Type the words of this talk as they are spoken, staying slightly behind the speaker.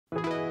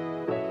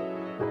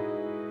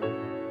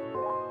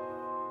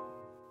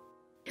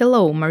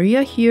Hello,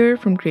 Maria here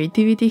from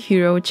Creativity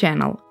Hero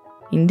channel.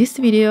 In this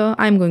video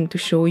I'm going to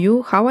show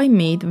you how I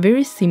made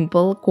very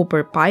simple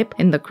copper pipe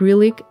and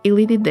acrylic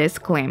LED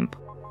desk lamp.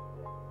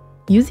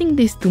 Using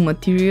these two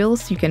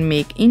materials you can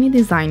make any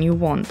design you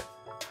want.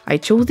 I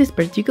chose this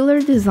particular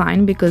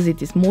design because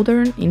it is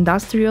modern,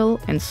 industrial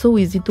and so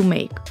easy to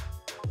make.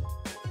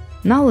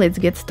 Now let's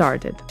get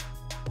started.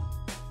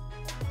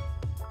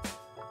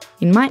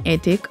 In my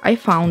attic I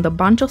found a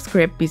bunch of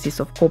scrap pieces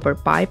of copper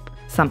pipe,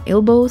 some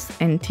elbows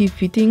and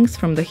T-fittings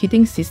from the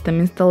heating system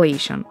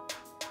installation.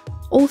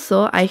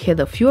 Also, I had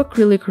a few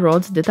acrylic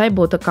rods that I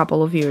bought a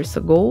couple of years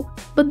ago,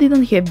 but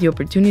didn't have the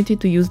opportunity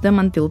to use them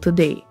until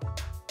today.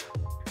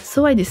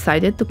 So I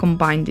decided to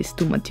combine these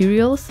two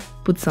materials,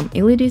 put some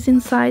LEDs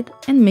inside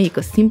and make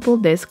a simple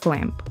desk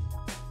lamp.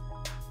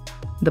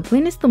 The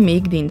plan is to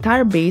make the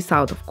entire base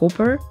out of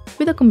copper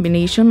with a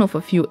combination of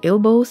a few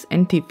elbows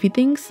and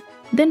T-fittings,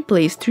 then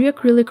place 3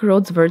 acrylic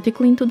rods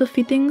vertically into the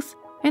fittings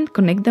and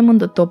connect them on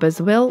the top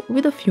as well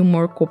with a few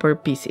more copper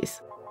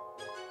pieces.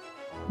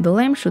 The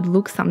lamp should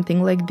look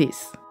something like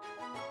this.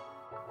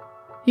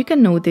 You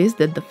can notice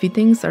that the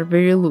fittings are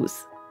very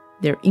loose.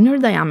 Their inner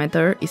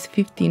diameter is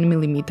 15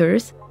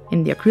 mm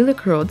and the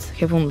acrylic rods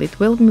have only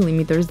 12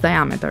 mm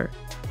diameter.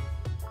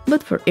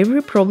 But for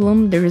every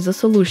problem there is a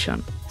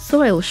solution,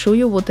 so I'll show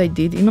you what I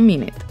did in a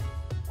minute.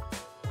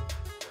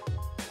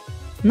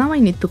 Now I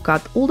need to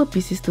cut all the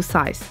pieces to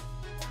size.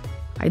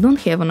 I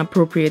don't have an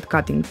appropriate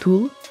cutting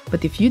tool,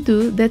 but if you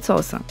do, that's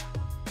awesome.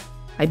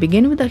 I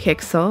began with a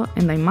hacksaw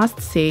and I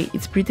must say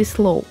it's pretty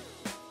slow.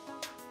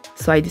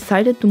 So I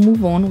decided to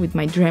move on with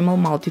my Dremel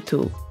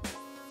multi-tool.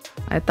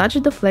 I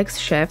attached the flex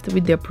shaft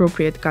with the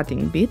appropriate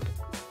cutting bit,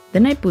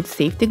 then I put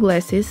safety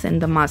glasses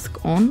and the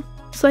mask on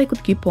so I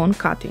could keep on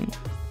cutting.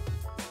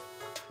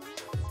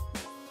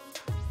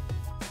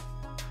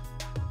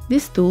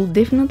 This tool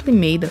definitely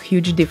made a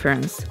huge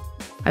difference.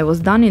 I was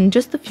done in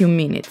just a few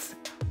minutes.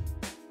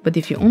 But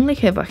if you only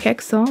have a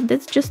hacksaw,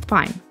 that's just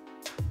fine.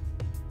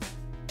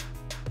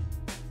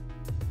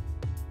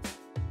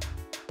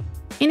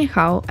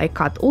 Anyhow, I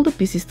cut all the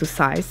pieces to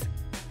size,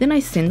 then I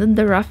sanded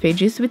the rough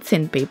edges with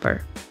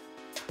sandpaper.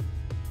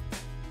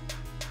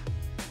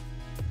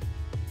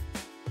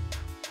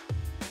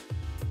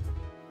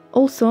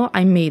 Also,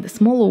 I made a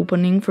small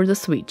opening for the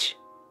switch.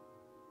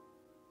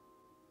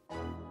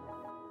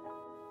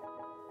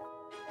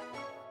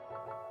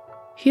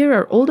 Here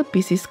are all the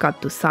pieces cut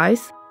to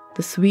size,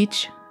 the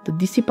switch, the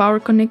DC power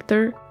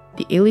connector,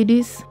 the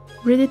LEDs,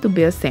 ready to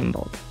be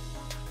assembled.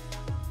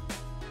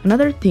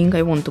 Another thing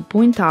I want to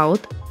point out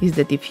is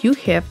that if you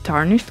have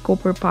tarnished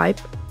copper pipe,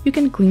 you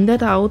can clean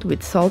that out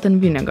with salt and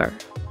vinegar.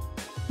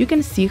 You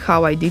can see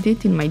how I did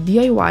it in my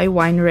DIY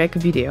wine rack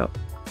video.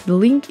 The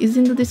link is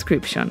in the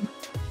description.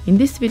 In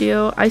this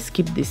video I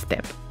skipped this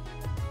step.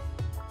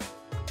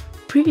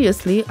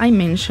 Previously I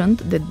mentioned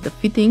that the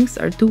fittings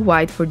are too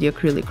wide for the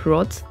acrylic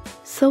rods,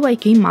 so I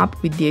came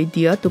up with the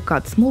idea to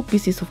cut small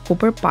pieces of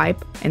copper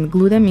pipe and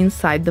glue them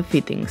inside the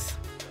fittings.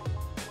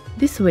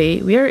 This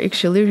way we are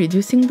actually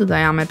reducing the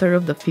diameter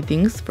of the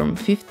fittings from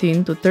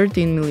 15 to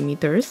 13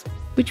 mm,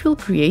 which will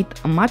create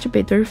a much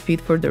better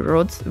fit for the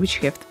rods which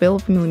have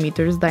 12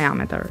 mm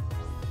diameter.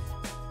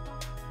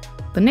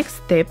 The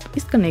next step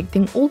is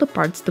connecting all the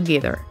parts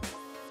together.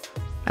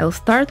 I'll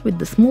start with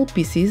the small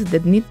pieces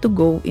that need to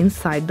go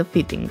inside the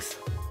fittings.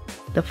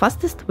 The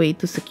fastest way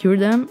to secure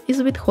them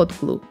is with hot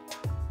glue.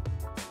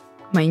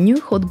 My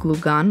new hot glue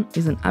gun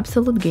is an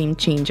absolute game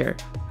changer.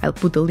 I'll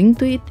put a link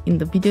to it in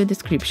the video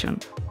description.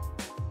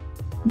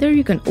 There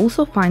you can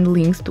also find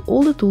links to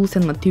all the tools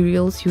and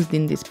materials used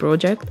in this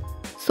project,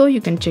 so you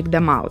can check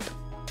them out.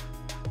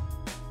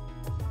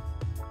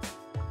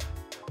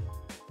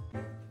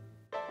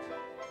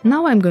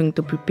 Now I'm going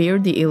to prepare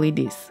the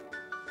LEDs.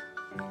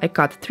 I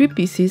cut 3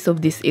 pieces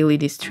of this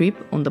LED strip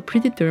on the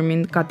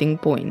predetermined cutting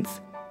points.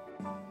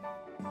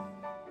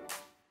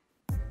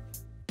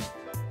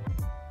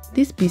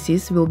 These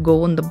pieces will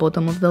go on the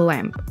bottom of the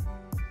lamp.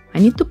 I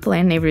need to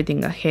plan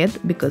everything ahead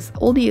because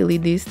all the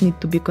LEDs need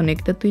to be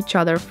connected to each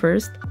other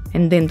first,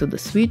 and then to the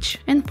switch,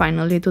 and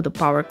finally to the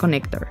power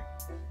connector.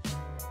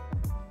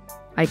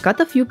 I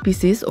cut a few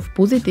pieces of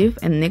positive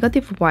and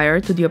negative wire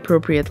to the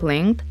appropriate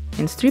length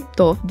and stripped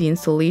off the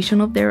insulation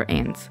of their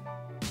ends.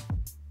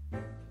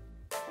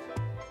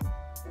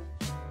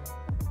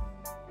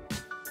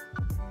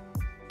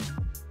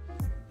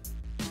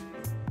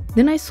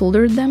 Then I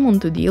soldered them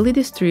onto the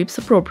LED strips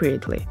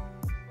appropriately.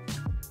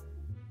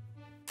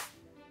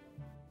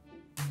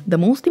 The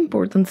most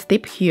important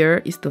step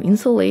here is to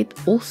insulate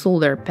all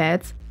solder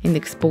pads and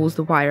exposed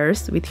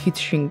wires with heat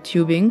shrink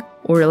tubing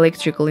or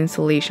electrical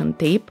insulation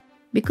tape,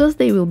 because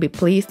they will be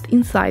placed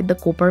inside the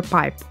copper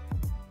pipe.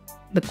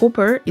 The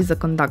copper is a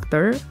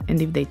conductor, and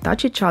if they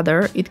touch each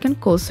other it can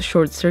cause a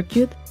short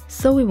circuit,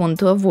 so we want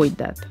to avoid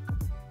that.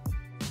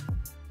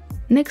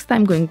 Next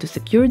I'm going to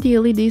secure the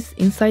LEDs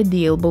inside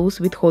the elbows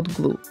with hot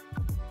glue.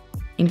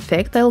 In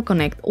fact, I'll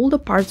connect all the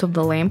parts of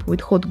the lamp with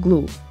hot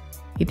glue.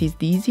 It is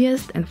the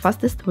easiest and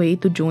fastest way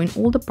to join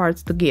all the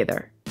parts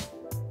together.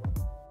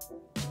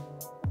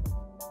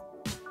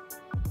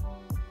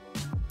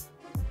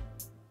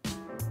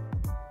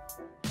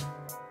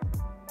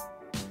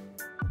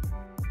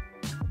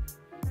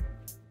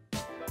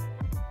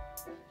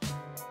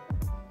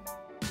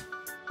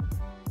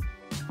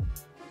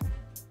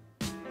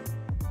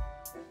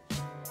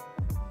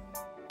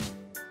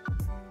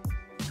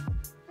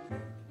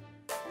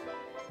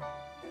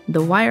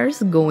 The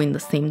wires go in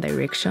the same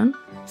direction,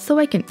 so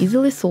I can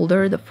easily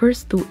solder the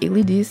first two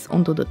LEDs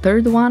onto the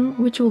third one,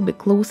 which will be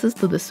closest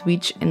to the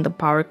switch and the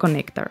power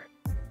connector.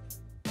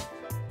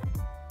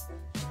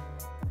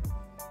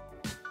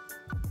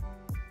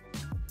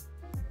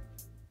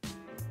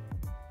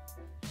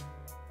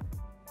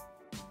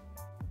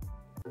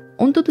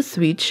 Onto the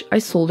switch I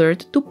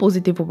soldered two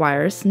positive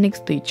wires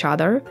next to each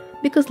other,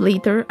 because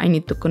later I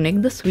need to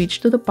connect the switch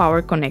to the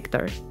power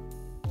connector.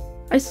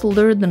 I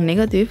soldered the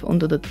negative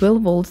onto the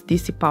 12 volts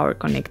DC power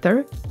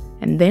connector,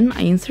 and then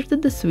I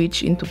inserted the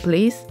switch into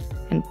place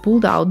and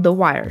pulled out the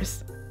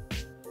wires.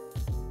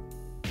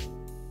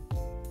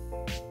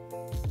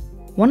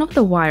 One of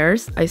the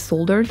wires I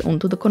soldered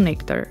onto the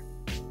connector.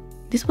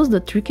 This was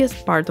the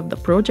trickiest part of the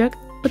project,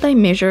 but I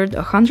measured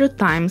 100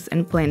 times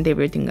and planned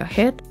everything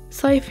ahead,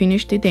 so I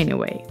finished it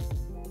anyway.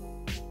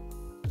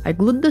 I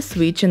glued the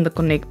switch and the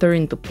connector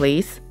into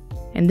place,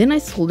 and then I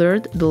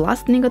soldered the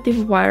last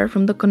negative wire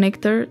from the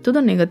connector to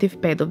the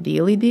negative pad of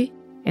the LED,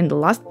 and the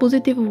last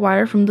positive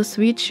wire from the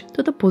switch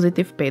to the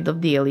positive pad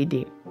of the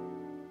LED.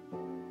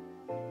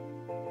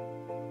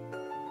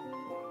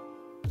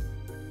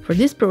 For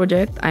this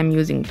project I'm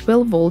using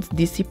 12 volts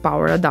DC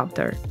power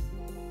adapter.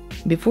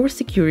 Before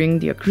securing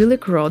the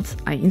acrylic rods,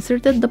 I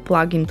inserted the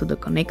plug into the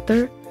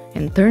connector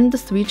and turned the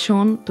switch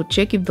on to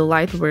check if the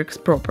light works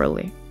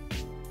properly.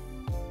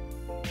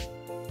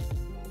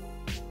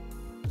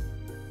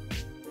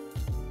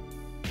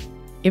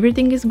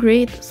 Everything is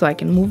great, so I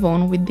can move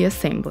on with the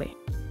assembly.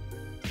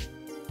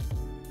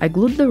 I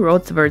glued the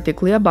rods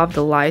vertically above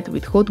the light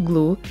with hot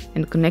glue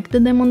and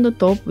connected them on the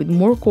top with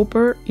more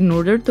copper in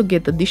order to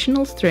get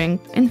additional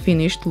strength and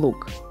finished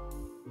look.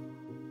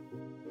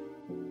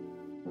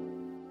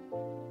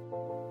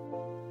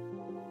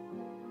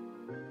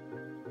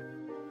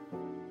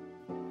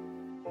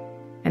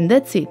 And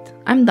that's it,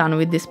 I'm done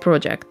with this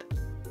project.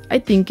 I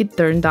think it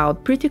turned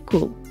out pretty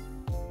cool.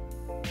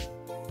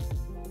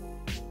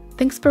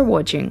 Thanks for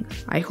watching,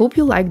 I hope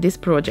you like this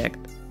project.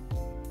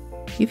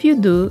 If you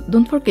do,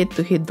 don't forget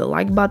to hit the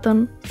like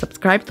button,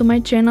 subscribe to my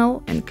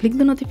channel and click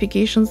the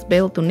notifications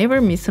bell to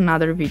never miss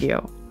another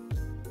video.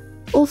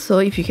 Also,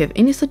 if you have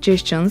any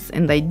suggestions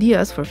and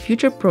ideas for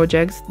future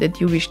projects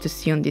that you wish to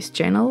see on this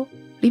channel,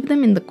 leave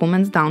them in the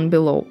comments down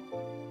below.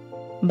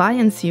 Bye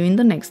and see you in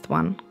the next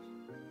one.